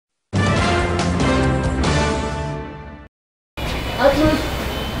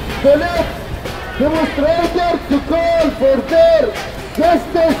demonstrators to call for their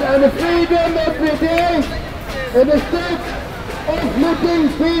justice and freedom every day, instead of letting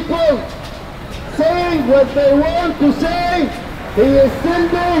people saying what they want to say, he is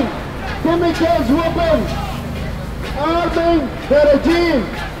sending chemicals weapons, arming the regime,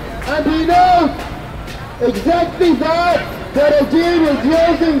 and we know exactly that the regime is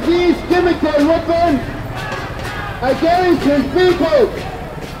using these chemical weapons against his people,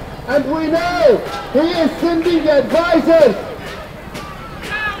 and we know he is sending advisors.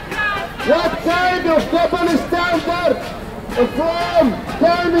 What kind of double standard from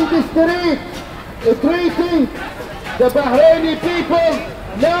calming the street, treating the Bahraini people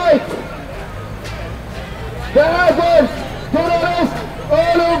like the others, terrorists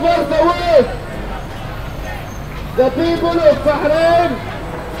all over the world. The people of Bahrain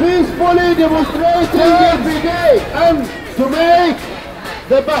peacefully demonstrating every day, and to make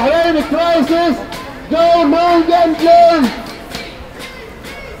the Bahrain crisis go long and long.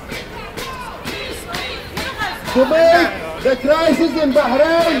 To make the crisis in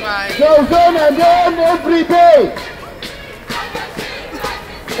Bahrain goes on and on every day.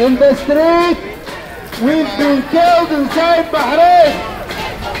 In the street, we've been killed inside Bahrain.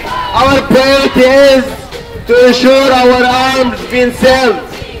 Our priority is to ensure our arms being sold,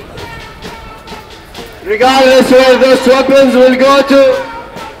 regardless where those weapons will go to,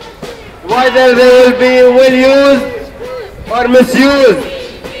 whether they will be well used or misused.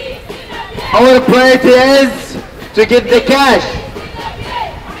 Our priority is to get the cash.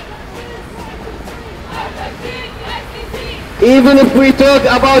 Even if we talk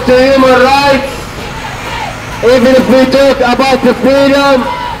about the human rights, even if we talk about the freedom,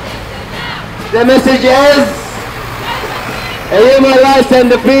 the message is human rights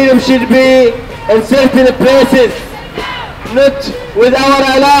and the freedom should be in certain places, not with our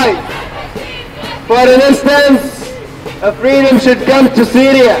allies. For instance, a freedom should come to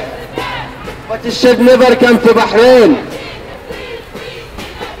Syria, but it should never come to Bahrain.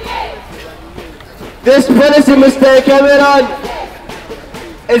 This policy, Mr. Cameron,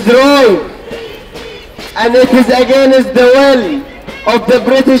 is wrong, and it is against the will of the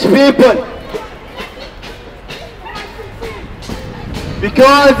British people,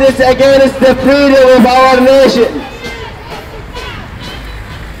 because it's against the freedom of our nation.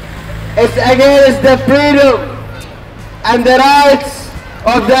 It's against the freedom and the rights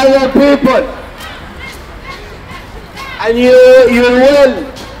of the other people, and your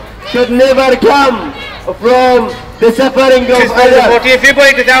will should never come from the suffering of others. 14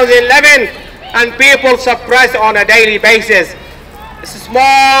 February 2011, and people suppressed on a daily basis. It's a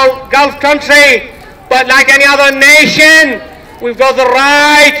small Gulf country, but like any other nation, we've got the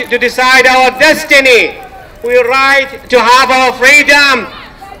right to decide our destiny. We've got the right to have our freedom.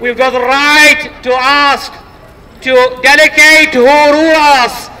 We've got the right to ask, to delegate who rule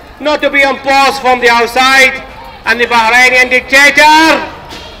us, not to be imposed from the outside. And the Bahraini dictator,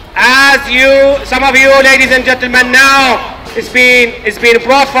 as some of you ladies and gentlemen know, it's been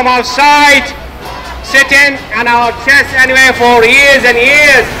brought from outside, sitting on our chests anyway for years and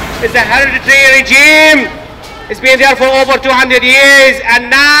years. It's a hereditary regime. It's been there for over 200 years, and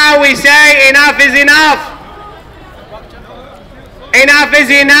now we say enough is enough. Enough is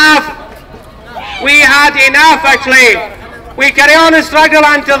enough. We had enough, actually. We carry on the struggle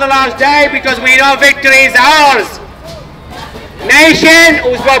until the last day because we know victory is ours. Nation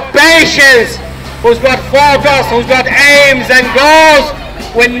who's got patience, who's got focus, who's got aims and goals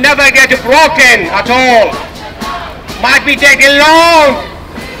will never get broken at all. Might be taking long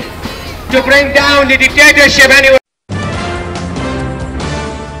to bring down the dictatorship anyway.